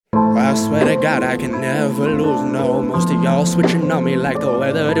I swear to God I can never lose, no. Most of y'all switching on me like the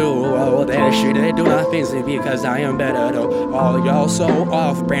weather do. Oh, that shit they do not fancy because I am better though. All y'all so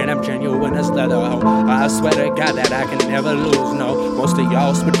off-brand, I'm genuine as leather, ho. I swear to God that I can never lose, no. Most of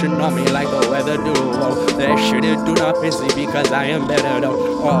y'all switching on me like the weather do. Oh, that shit it do not fancy because I am better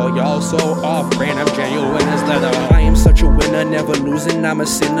though. All y'all so off-brand, I'm genuine as leather, ho. I am such a winner, never losing. I'm a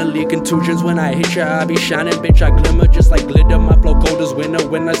sinner, leak contusions when I hit ya. I be shining, bitch, I glimmer just like glitter. My flow cold as winter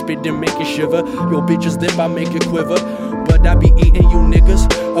when I spit and make it shiver. Your bitches lip, I make it quiver. But I be eating you niggas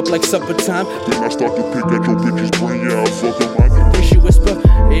up like supper time. Then I start to pick at your bitch's brain, yeah, I'll fuck her right. Then she whisper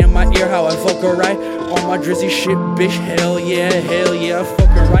in my ear how I fuck her right. On my drizzy shit, bitch, hell yeah, I fuck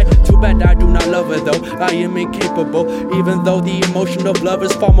her right. Too bad I do not love her though, I am incapable. Even though the emotion of love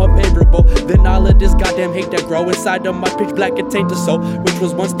is far more favorable than all of this goddamn hate that grow inside of my pitch black container soul, which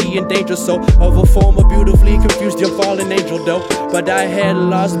was once the endangered soul of a former beautifully confused young fallen angel though. But I had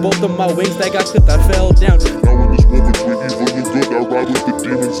lost both of my wings, that got clipped, I fell down. Now in this war between evil and good, I ride with the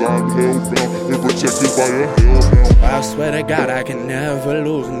demons, I'm hellbound and protected by a hellhound. I swear to God I can never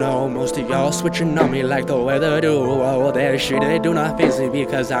lose, no. Most of y'all switching on me like the weather do. Oh, that shit they do not face it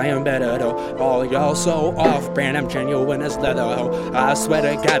because I am better though. All y'all so off-brand, I'm genuine as leather, ho. I swear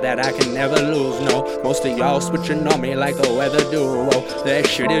to God that I can never lose, no. Most of y'all switching on me like the weather do. Oh, that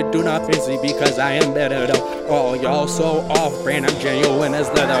shit it do not face it because I am better though. All y'all so off-brand, I'm genuine as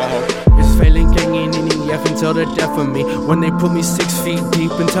leather, ho. It's failing ganging in EF until the death of me. When they put me 6 feet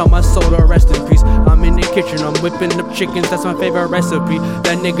deep and tell my soul to rest in peace. I'm in the kitchen, I'm whipping up chickens, that's my favorite recipe.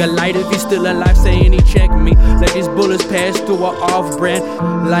 That nigga light if he's still alive, saying he checked me. Let these bullets pass through a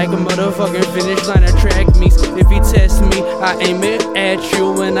off-brand like a motherfucking finish line of track meets. If he tests me, I aim it at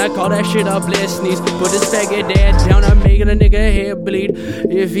you and I call that shit a blessed sneeze. Put his faggot dad down, I'm making a nigga head bleed.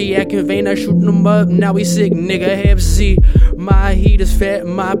 If he acting vain, I shoot him up, now he sick, nigga have C. My heat is fat,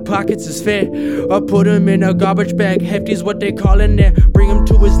 my pockets is fat. I put him in a garbage bag, hefty's what they callin' there. Bring him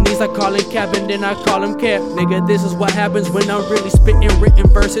to his knees, I call him Cap and then I call him Cap. Nigga, this is what happens when I'm really spitting written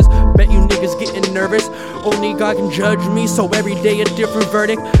verses. Bet you niggas getting nervous, only God can judge me, so every day a different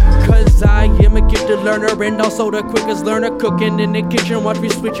verdict. Cause I am a gifted learner and also the quickest learner. Cooking in the kitchen, watch me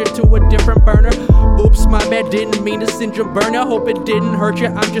switch it to a different burner. Oops, my bad, didn't mean to send you burner. Hope it didn't hurt you,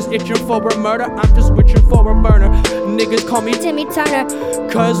 I'm just itching for a murder. I'm just wishing for a burner. Niggas call me Timmy Turner.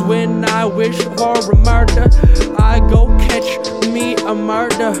 Cause when I wish for a murder, I go catch me a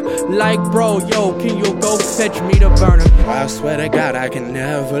murder. Like bro, yo, can you go fetch me the burner? I swear to God I can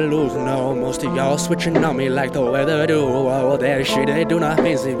never lose, no. Most of y'all switching on me like the weather do. Oh, that shit they do not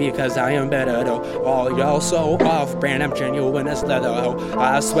fancy because I am better though. All y'all so off-brand, I'm genuine as leather, ho.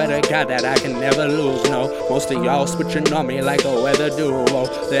 I swear to God that I can never lose, no. Most of y'all switching on me like the weather do.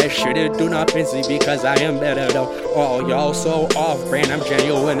 Oh, that shit it do not fancy because I am better though. All y'all so off-brand, I'm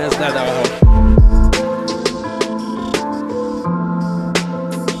genuine as leather, ho.